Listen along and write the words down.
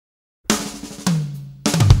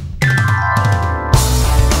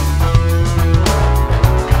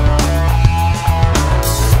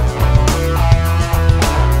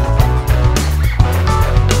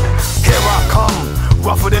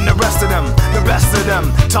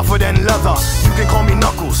tougher than leather. You can call me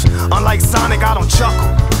Knuckles. Unlike Sonic, I don't chuckle.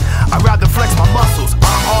 I'd rather flex my muscles.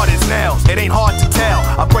 I'm hard as nails, it ain't hard to tell.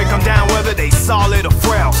 I break them down whether they solid or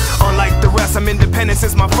frail. Unlike the rest, I'm independent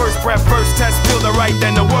since my first breath. First test, feel the right,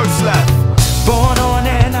 then the worst left. Born on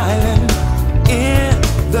an island in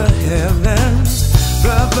the heavens,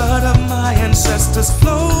 the blood of my ancestors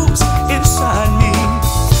flows inside me.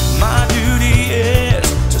 My duty is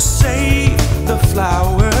to save the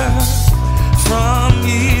flower from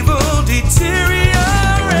evil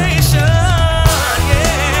deterioration.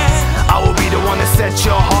 I will be the one to set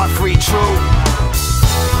your heart free, true.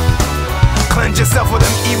 Cleanse yourself with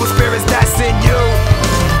them evil spirits that's in you.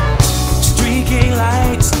 Streaking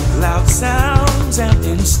lights, loud sounds, and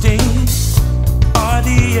instincts are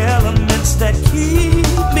the elements that keep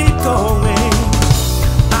me going.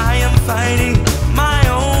 I am fighting my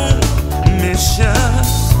own mission.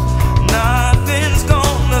 Nothing's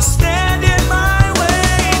gonna stand in my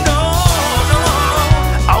way, no, no.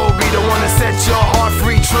 I will be the one to set your heart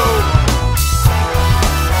free, true.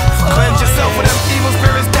 Cleanse yourself with them evil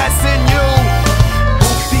spirits that's in you.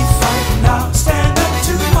 Won't be fighting, I'll stand up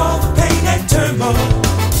to all the pain and turmoil.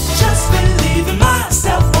 Just believe in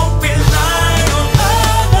myself, won't rely on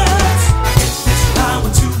others. Get this power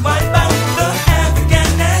to wipe out the havoc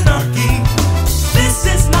and anarchy. This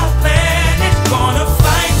is my planet, gonna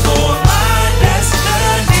fight for my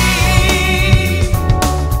destiny.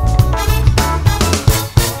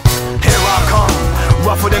 Here I come,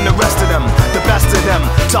 rougher than the rest of them, the best of them,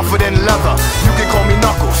 tougher than leather. You can call me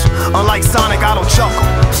Knuckles. Unlike Sonic, I don't chuckle.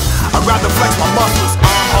 I'd rather flex my muscles.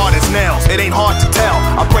 I'm hard as nails, it ain't hard to tell.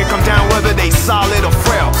 I break them down whether they solid or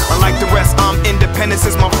frail. Unlike the rest, I'm independent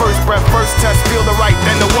since my first breath. First test, feel the right,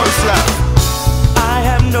 then the worst left. I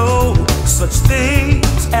have no such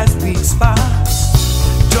things as weak spots.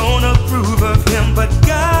 Don't approve of him, but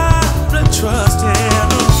gotta trust him.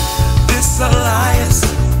 This alliance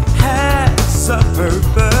has a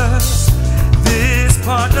purpose. This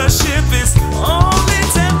partnership is only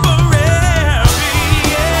temporary.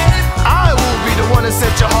 I will be the one to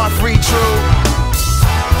set your heart free, true.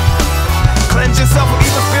 Cleanse yourself with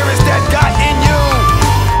evil spirits that got in you.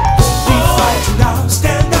 Be fighting now,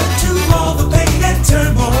 stand up to all the pain and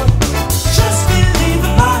turmoil. Just believe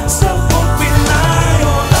in myself, won't rely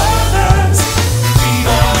on others.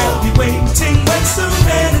 Freedom will be waiting when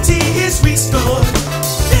serenity is restored.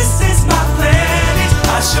 This is my planet,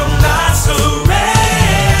 I shall not surrender.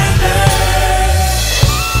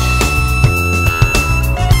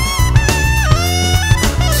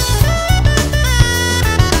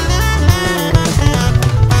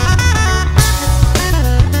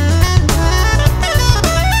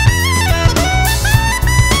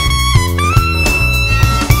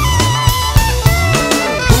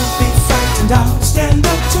 I'll stand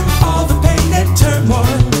up to all the pain and turmoil.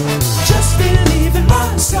 Just believe in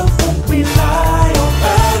myself, won't rely on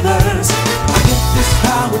others. I get this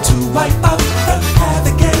power to wipe out the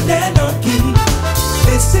havoc and anarchy.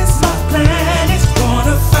 This is my planet,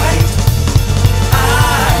 gonna fight.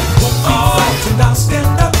 I won't be fighting, I'll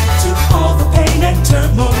stand up to all the pain and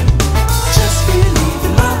turmoil. Just believe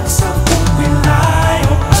in myself, won't rely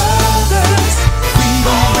on others.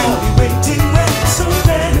 Freedom will be waiting when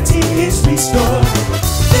serenity is restored.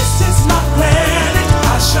 This is my planet,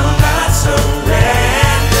 I shall not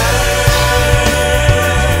surrender.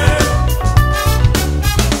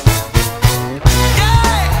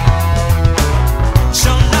 Yeah!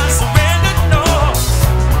 Shall not surrender, no.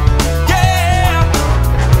 Yeah!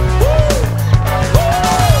 Woo!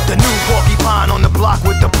 Woo! The new porcupine on the block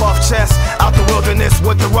with the buff chest. Out the wilderness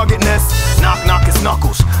with the ruggedness. Knock, knock, it's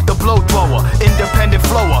Knuckles, the blow thrower, independent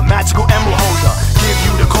flower, magical emerald holder. Give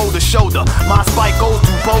you the coldest shoulder. My spike goes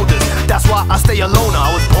through boulders. That's why I stay alone.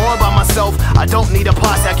 I was born by myself. I don't need a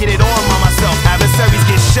posse, I get it on by myself. Adversaries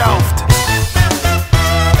get shelved.